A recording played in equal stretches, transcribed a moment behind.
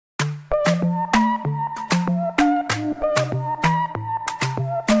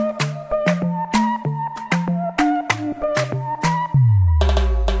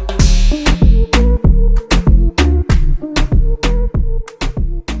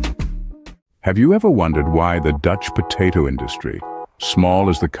Have you ever wondered why the Dutch potato industry, small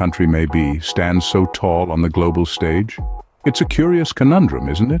as the country may be, stands so tall on the global stage? It's a curious conundrum,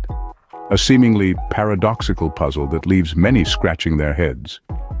 isn't it? A seemingly paradoxical puzzle that leaves many scratching their heads.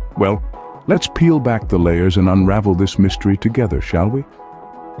 Well, let's peel back the layers and unravel this mystery together, shall we?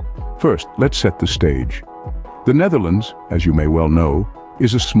 First, let's set the stage. The Netherlands, as you may well know,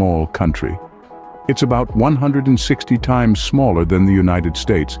 is a small country. It's about 160 times smaller than the United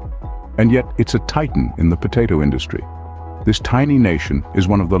States, and yet it's a titan in the potato industry. This tiny nation is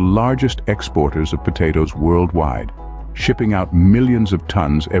one of the largest exporters of potatoes worldwide, shipping out millions of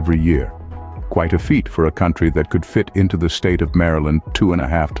tons every year. Quite a feat for a country that could fit into the state of Maryland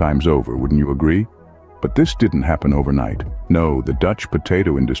 2.5 times over, wouldn't you agree? But this didn't happen overnight. No, the Dutch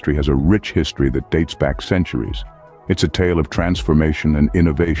potato industry has a rich history that dates back centuries. It's a tale of transformation and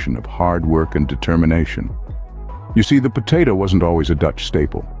innovation, of hard work and determination. You see, the potato wasn't always a Dutch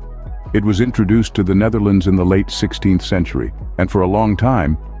staple. It was introduced to the Netherlands in the late 16th century, and for a long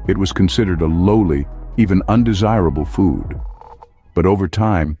time, it was considered a lowly, even undesirable food. But over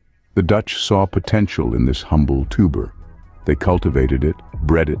time, the Dutch saw potential in this humble tuber. They cultivated it,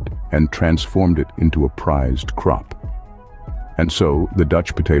 bred it, and transformed it into a prized crop. And so, the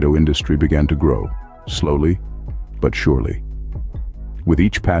Dutch potato industry began to grow, slowly but surely. With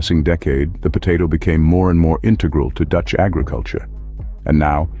each passing decade, the potato became more and more integral to Dutch agriculture. And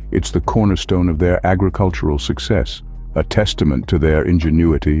now, it's the cornerstone of their agricultural success, a testament to their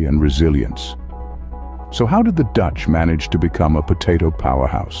ingenuity and resilience. So how did the Dutch manage to become a potato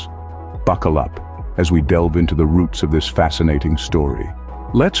powerhouse? Buckle up as we delve into the roots of this fascinating story.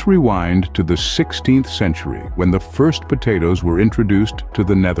 Let's rewind to the 16th century when the first potatoes were introduced to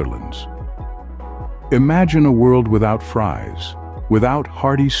the Netherlands. Imagine a world without fries, without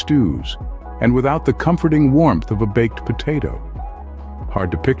hearty stews, and without the comforting warmth of a baked potato.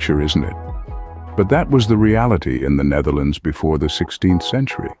 Hard to picture, isn't it? But that was the reality in the Netherlands before the 16th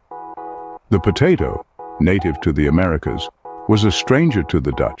century. The potato, native to the Americas, was a stranger to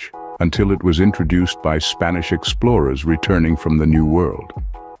the Dutch until it was introduced by Spanish explorers returning from the New World.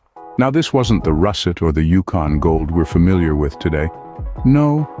 Now, this wasn't the russet or the Yukon gold we're familiar with today.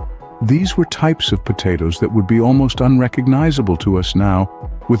 No, these were types of potatoes that would be almost unrecognizable to us now,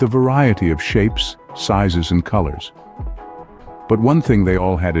 with a variety of shapes, sizes, and colors. But one thing they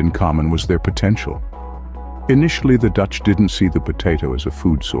all had in common was their potential. Initially, the Dutch didn't see the potato as a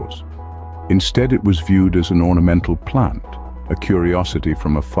food source. Instead, it was viewed as an ornamental plant, a curiosity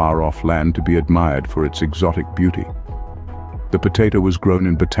from a far-off land to be admired for its exotic beauty. The potato was grown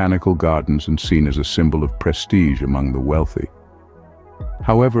in botanical gardens and seen as a symbol of prestige among the wealthy.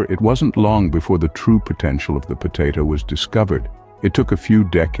 However, it wasn't long before the true potential of the potato was discovered. It took a few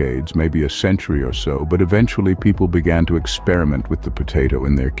decades, maybe a century or so, but eventually people began to experiment with the potato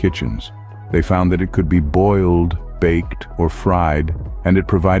in their kitchens. They found that it could be boiled, baked, or fried, and it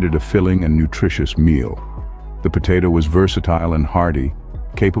provided a filling and nutritious meal. The potato was versatile and hardy,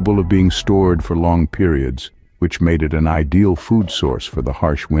 capable of being stored for long periods, which made it an ideal food source for the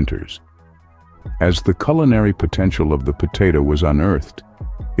harsh winters. As the culinary potential of the potato was unearthed,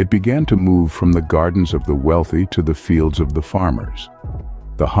 it began to move from the gardens of the wealthy to the fields of the farmers.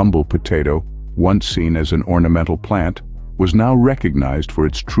 The humble potato, once seen as an ornamental plant, was now recognized for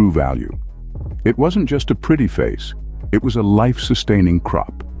its true value. It wasn't just a pretty face, it was a life-sustaining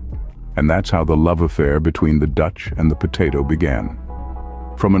crop. And that's how the love affair between the Dutch and the potato began.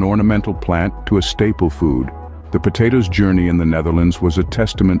 From an ornamental plant to a staple food, the potato's journey in the Netherlands was a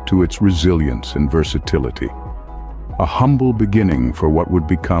testament to its resilience and versatility. A humble beginning for what would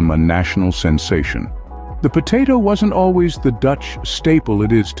become a national sensation. The potato wasn't always the Dutch staple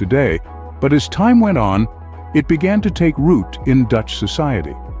it is today, but as time went on, it began to take root in Dutch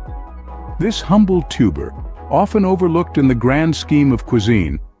society. This humble tuber, often overlooked in the grand scheme of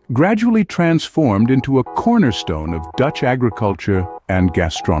cuisine, gradually transformed into a cornerstone of Dutch agriculture and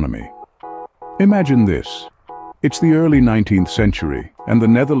gastronomy. Imagine this. It's the early 19th century, and the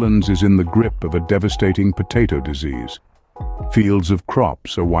Netherlands is in the grip of a devastating potato disease. Fields of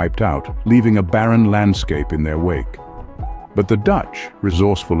crops are wiped out, leaving a barren landscape in their wake. But the Dutch,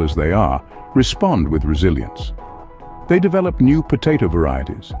 resourceful as they are, respond with resilience. They develop new potato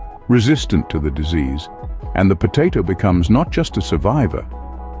varieties, resistant to the disease, and the potato becomes not just a survivor,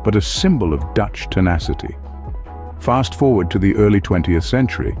 but a symbol of Dutch tenacity. Fast forward to the early 20th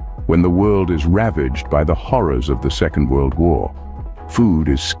century, when the world is ravaged by the horrors of the Second World War. Food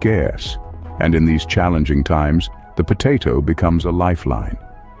is scarce, and in these challenging times, the potato becomes a lifeline.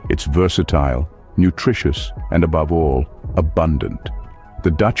 It's versatile, nutritious, and above all, abundant.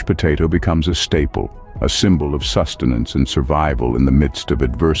 The Dutch potato becomes a staple, a symbol of sustenance and survival in the midst of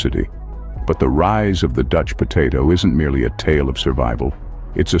adversity. But the rise of the Dutch potato isn't merely a tale of survival,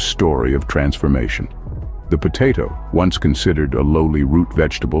 it's a story of transformation. The potato, once considered a lowly root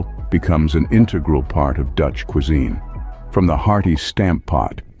vegetable, becomes an integral part of Dutch cuisine. From the hearty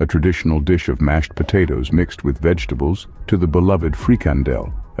stampot, a traditional dish of mashed potatoes mixed with vegetables, to the beloved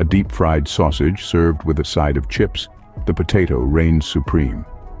frikandel, a deep-fried sausage served with a side of chips, the potato reigns supreme.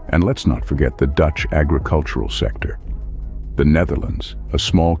 And let's not forget the Dutch agricultural sector. The Netherlands, a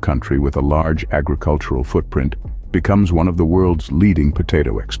small country with a large agricultural footprint, becomes one of the world's leading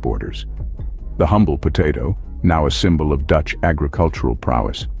potato exporters. The humble potato, now a symbol of Dutch agricultural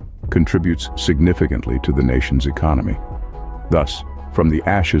prowess, contributes significantly to the nation's economy. Thus, from the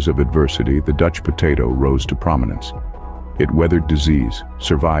ashes of adversity, the Dutch potato rose to prominence. It weathered disease,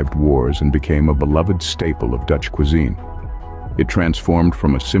 survived wars, and became a beloved staple of Dutch cuisine. It transformed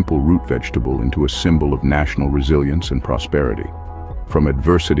from a simple root vegetable into a symbol of national resilience and prosperity. From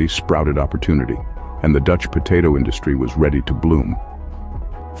adversity sprouted opportunity, and the Dutch potato industry was ready to bloom.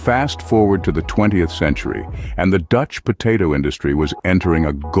 Fast forward to the 20th century, and the Dutch potato industry was entering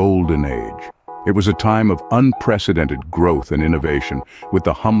a golden age. It was a time of unprecedented growth and innovation, with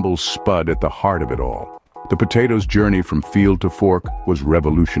the humble spud at the heart of it all. The potato's journey from field to fork was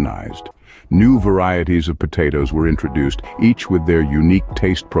revolutionized. New varieties of potatoes were introduced, each with their unique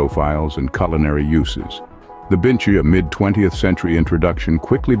taste profiles and culinary uses. The Bintje, a mid-20th century introduction,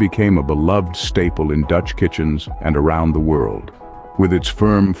 quickly became a beloved staple in Dutch kitchens and around the world. With its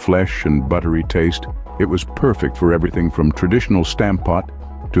firm flesh and buttery taste, it was perfect for everything from traditional stampot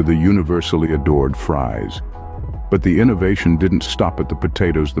to the universally adored fries. But the innovation didn't stop at the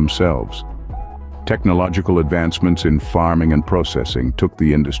potatoes themselves. Technological advancements in farming and processing took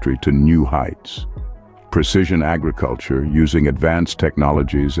the industry to new heights. Precision agriculture, using advanced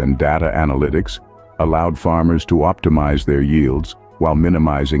technologies and data analytics, allowed farmers to optimize their yields while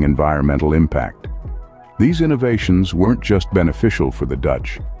minimizing environmental impact. These innovations weren't just beneficial for the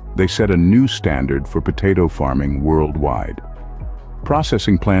Dutch, they set a new standard for potato farming worldwide.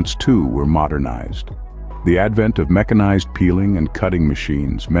 Processing plants too were modernized. The advent of mechanized peeling and cutting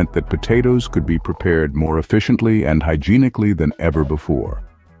machines meant that potatoes could be prepared more efficiently and hygienically than ever before.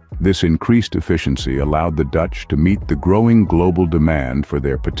 This increased efficiency allowed the Dutch to meet the growing global demand for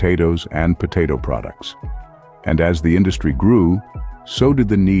their potatoes and potato products. And as the industry grew, so did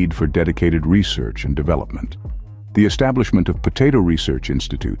the need for dedicated research and development. The establishment of potato research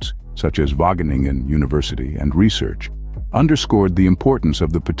institutes, such as Wageningen University and Research, underscored the importance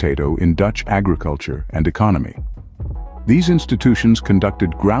of the potato in Dutch agriculture and economy. These institutions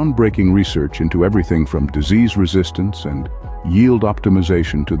conducted groundbreaking research into everything from disease resistance and yield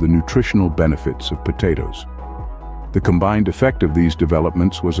optimization to the nutritional benefits of potatoes. The combined effect of these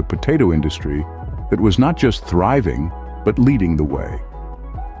developments was a potato industry that was not just thriving, but leading the way.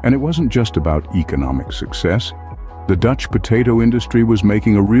 And it wasn't just about economic success. The Dutch potato industry was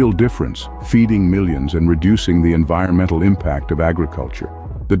making a real difference, feeding millions and reducing the environmental impact of agriculture.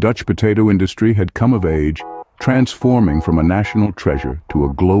 The Dutch potato industry had come of age, transforming from a national treasure to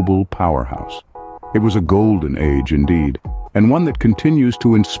a global powerhouse. It was a golden age indeed, and one that continues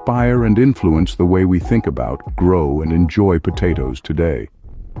to inspire and influence the way we think about, grow, and enjoy potatoes today.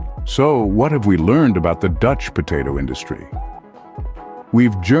 So, what have we learned about the Dutch potato industry?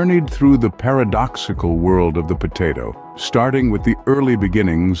 We've journeyed through the paradoxical world of the potato, starting with the early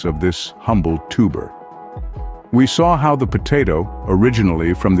beginnings of this humble tuber. We saw how the potato,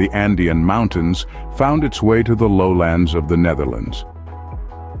 originally from the Andean mountains, found its way to the lowlands of the Netherlands.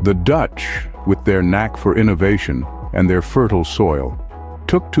 The Dutch, with their knack for innovation and their fertile soil,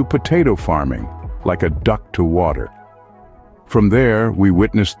 took to potato farming like a duck to water. From there, we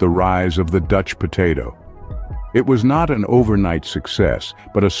witnessed the rise of the Dutch potato. It was not an overnight success,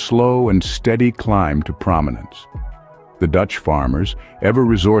 but a slow and steady climb to prominence. The Dutch farmers, ever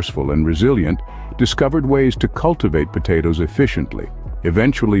resourceful and resilient, discovered ways to cultivate potatoes efficiently,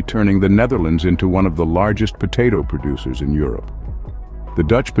 eventually turning the Netherlands into one of the largest potato producers in Europe. The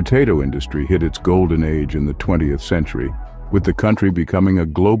Dutch potato industry hit its golden age in the 20th century, with the country becoming a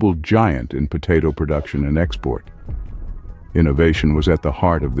global giant in potato production and export. Innovation was at the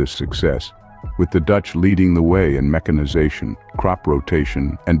heart of this success, with the Dutch leading the way in mechanization, crop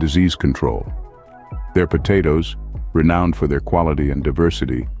rotation, and disease control. Their potatoes, renowned for their quality and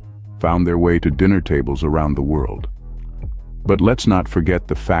diversity, found their way to dinner tables around the world. But let's not forget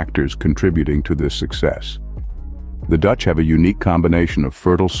the factors contributing to this success. The Dutch have a unique combination of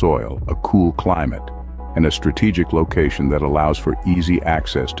fertile soil, a cool climate, and a strategic location that allows for easy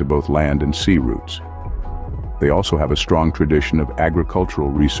access to both land and sea routes. They also have a strong tradition of agricultural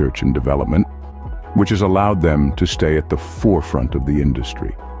research and development, which has allowed them to stay at the forefront of the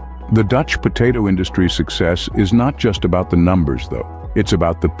industry. The Dutch potato industry's success is not just about the numbers, though. It's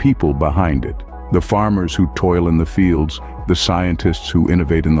about the people behind it. The farmers who toil in the fields, the scientists who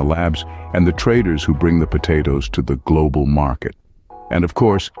innovate in the labs, and the traders who bring the potatoes to the global market. And of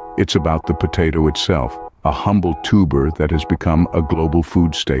course, it's about the potato itself, a humble tuber that has become a global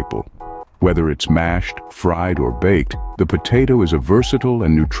food staple. Whether it's mashed, fried, or baked, the potato is a versatile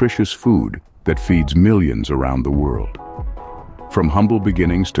and nutritious food that feeds millions around the world. From humble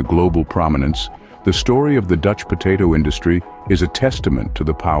beginnings to global prominence, the story of the Dutch potato industry is a testament to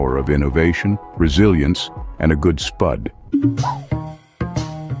the power of innovation, resilience, and a good spud.